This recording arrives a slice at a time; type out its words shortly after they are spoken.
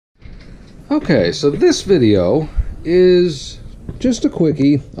Okay, so this video is just a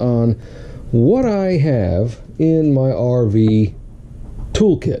quickie on what I have in my RV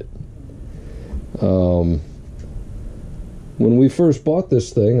toolkit. When we first bought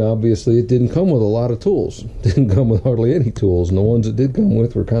this thing, obviously it didn't come with a lot of tools. It didn't come with hardly any tools, and the ones it did come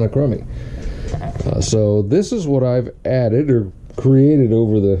with were kind of crummy. So this is what I've added or created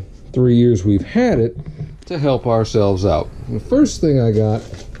over the 3 years we've had it to help ourselves out. The first thing I got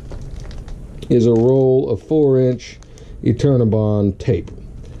is a roll of 4-inch Eternabond tape.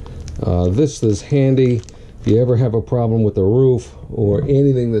 This is handy. If you ever have a problem with the roof or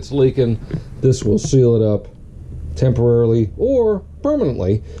anything that's leaking, this will seal it up temporarily or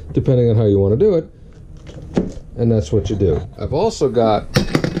permanently, depending on how you want to do it. And that's what you do. I've also got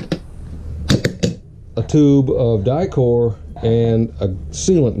a tube of Dicor and a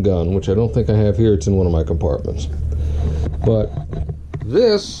sealant gun, which I don't think I have here. It's in one of my compartments. But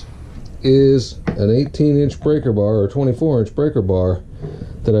this is an 18-inch breaker bar or 24-inch breaker bar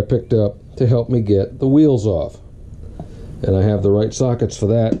that I picked up to help me get the wheels off. And I have the right sockets for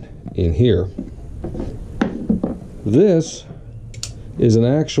that in here. This is an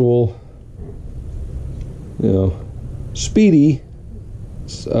actual, speedy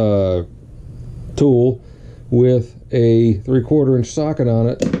tool with a 3/4-inch socket on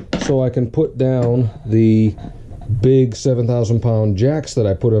it, so I can put down the big 7,000-pound jacks that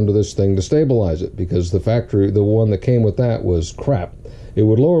I put under this thing to stabilize it, because the one that came with that was crap. It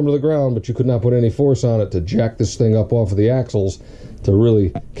would lower them to the ground, but you could not put any force on it to jack this thing up off of the axles to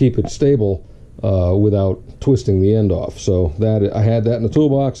really keep it stable without twisting the end off. So that I had that in the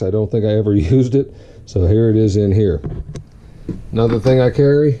toolbox. I don't think I ever used it, so here it is in here. Another thing I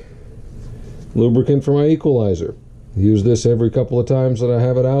carry, lubricant for my equalizer. Use this every couple of times that I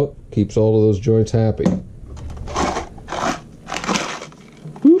have it out. Keeps all of those joints happy.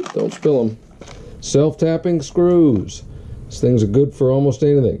 Whoop, don't spill them. Self-tapping screws. These things are good for almost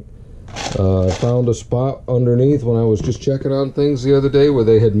anything. I found a spot underneath when I was just checking on things the other day where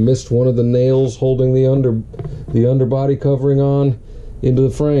they had missed one of the nails holding the underbody covering on into the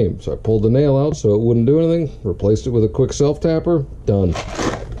frame. So I pulled the nail out so it wouldn't do anything, replaced it with a quick self-tapper, done.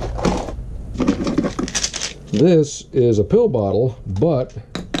 This is a pill bottle, but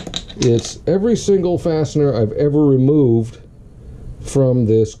it's every single fastener I've ever removed from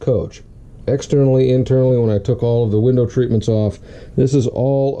this coach. Externally, internally, when I took all of the window treatments off, this is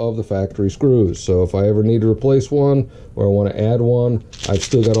all of the factory screws. So if I ever need to replace one or I want to add one, I've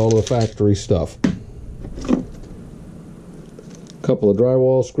still got all of the factory stuff. A couple of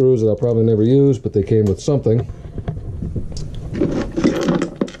drywall screws that I'll probably never use, but they came with something.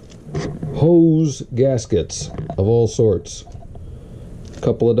 Hose gaskets of all sorts. A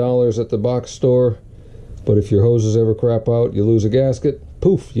couple of dollars at the box store, but if your hoses ever crap out, you lose a gasket,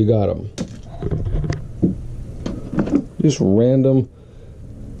 poof, you got them. Just random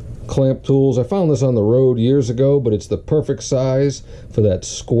clamp tools. I found this on the road years ago, but it's the perfect size for that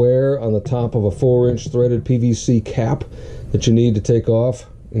square on the top of a 4-inch threaded PVC cap that you need to take off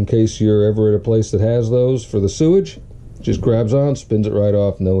in case you're ever at a place that has those for the sewage. Just grabs on, spins it right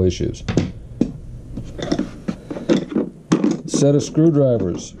off, no issues. Set of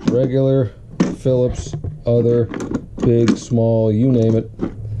screwdrivers, regular, Phillips, other, big, small, you name it.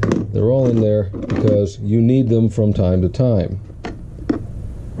 They're all in there because you need them from time to time.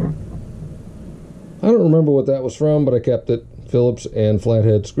 I don't remember what that was from, but I kept it. Phillips and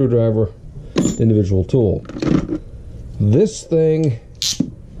flathead screwdriver, individual tool. This thing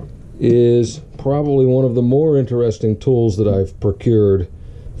is probably one of the more interesting tools that I've procured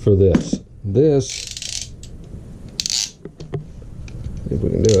for this. This, if we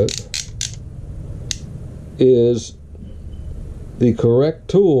can do it, is the correct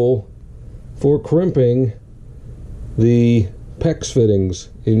tool for crimping the PEX fittings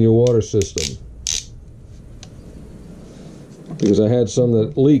in your water system. Because I had some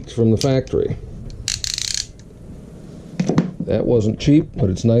that leaked from the factory. That wasn't cheap, but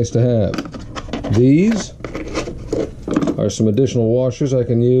it's nice to have. These are some additional washers I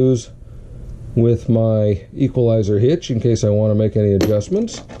can use with my equalizer hitch in case I want to make any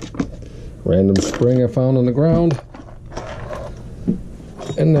adjustments. Random spring I found on the ground.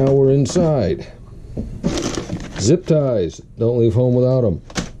 And now we're inside. Zip ties. Don't leave home without them.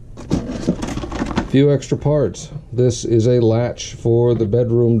 A few extra parts. This is a latch for the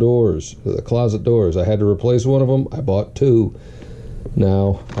bedroom doors, the closet doors. I had to replace one of them. I bought two.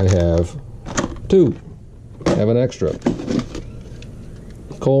 Now I have two. I have an extra.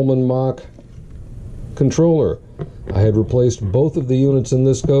 Coleman Mach controller. I had replaced both of the units in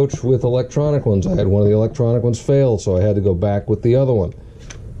this coach with electronic ones. I had one of the electronic ones fail, so I had to go back with the other one.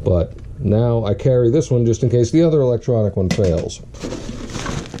 But Now I carry this one just in case the other electronic one fails.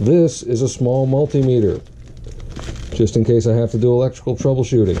 This is a small multimeter, just in case I have to do electrical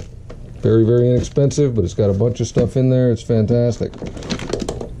troubleshooting. Very, very inexpensive, but it's got a bunch of stuff in there. It's fantastic.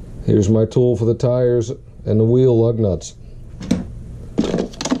 Here's my tool for the tires and the wheel lug nuts.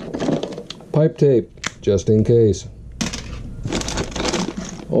 Pipe tape, just in case.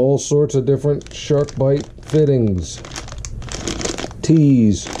 All sorts of different shark bite fittings.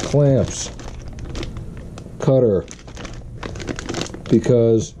 Tees, clamps, cutter.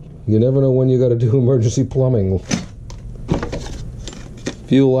 Because you never know when you got to do emergency plumbing.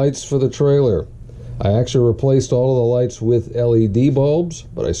 Fuel lights for the trailer. I actually replaced all of the lights with LED bulbs,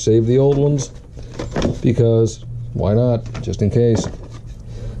 but I saved the old ones because why not, just in case.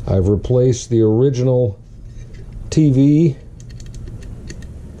 I've replaced the original TV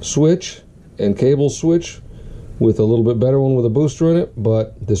switch and cable switch with a little bit better one with a booster in it,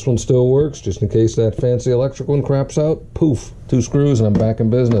 but this one still works just in case that fancy electric one craps out. Poof, 2 screws and I'm back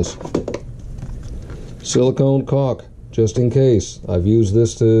in business. Silicone caulk, just in case. I've used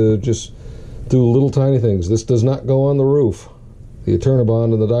this to just do little tiny things. This does not go on the roof. The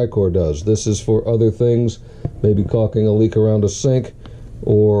Eternabond and the Dicor does. This is for other things, maybe caulking a leak around a sink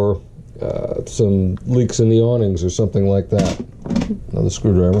or some leaks in the awnings or something like that. Another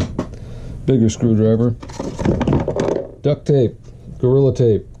screwdriver. Bigger screwdriver. Duct tape. Gorilla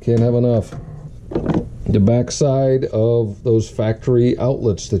tape. Can't have enough. The back side of those factory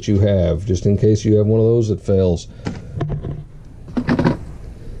outlets that you have, just in case you have one of those that fails.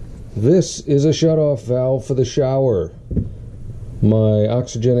 This is a shutoff valve for the shower. My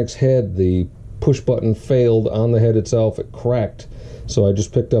Oxygenics head, the push button failed on the head itself. It cracked. So I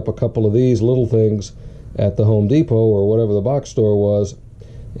just picked up a couple of these little things at the Home Depot or whatever the box store was,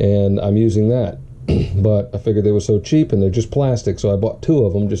 and I'm using that. But I figured they were so cheap and they're just plastic, so I bought 2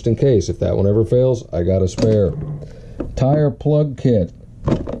 of them just in case. If that one ever fails, I got a spare. Tire plug kit.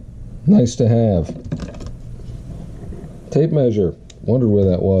 Nice to have. Tape measure. Wondered where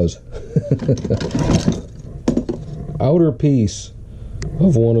that was. Outer piece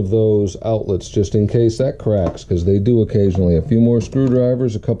of one of those outlets just in case that cracks, because they do occasionally. A few more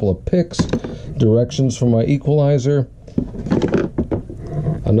screwdrivers, a couple of picks, directions for my equalizer,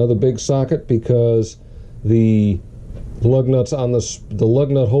 another big socket because the lug nuts on the lug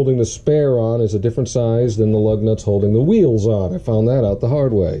nut holding the spare on is a different size than the lug nuts holding the wheels on. I found that out the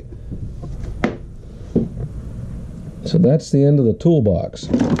hard way. So that's the end of the toolbox.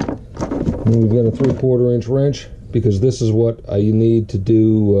 And we've got a 3/4 inch wrench because this is what I need to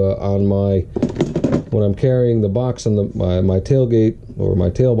do on when I'm carrying the box on my tailgate or my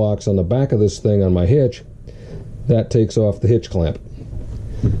tail box on the back of this thing on my hitch. That takes off the hitch clamp.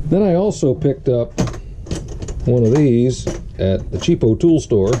 Then I also picked up one of these at the cheapo tool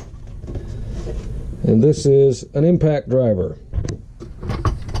store, and this is an impact driver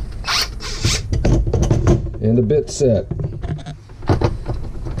and a bit set.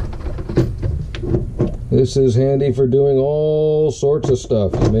 This is handy for doing all sorts of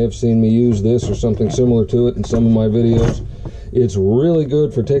stuff. You may have seen me use this or something similar to it in some of my videos. It's really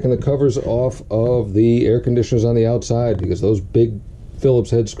good for taking the covers off of the air conditioners on the outside because those big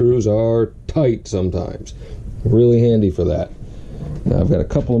Phillips head screws are tight sometimes. Really handy for that. Now I've got a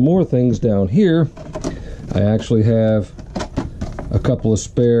couple of more things down here. I actually have a couple of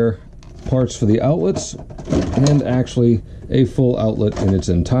spare parts for the outlets and actually a full outlet in its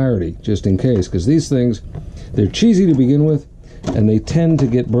entirety, just in case, because these things, they're cheesy to begin with and they tend to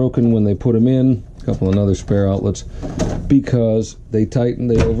get broken when they put them in. A couple of other spare outlets because they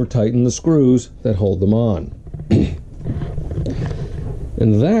over tighten the screws that hold them on.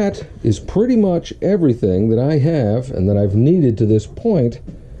 And that is pretty much everything that I have and that I've needed to this point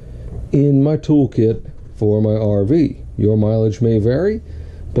in my toolkit for my RV. Your mileage may vary,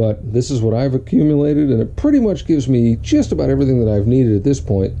 but this is what I've accumulated, and it pretty much gives me just about everything that I've needed at this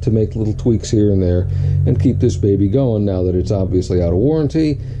point to make little tweaks here and there and keep this baby going now that it's obviously out of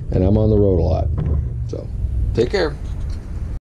warranty and I'm on the road a lot. So, take care.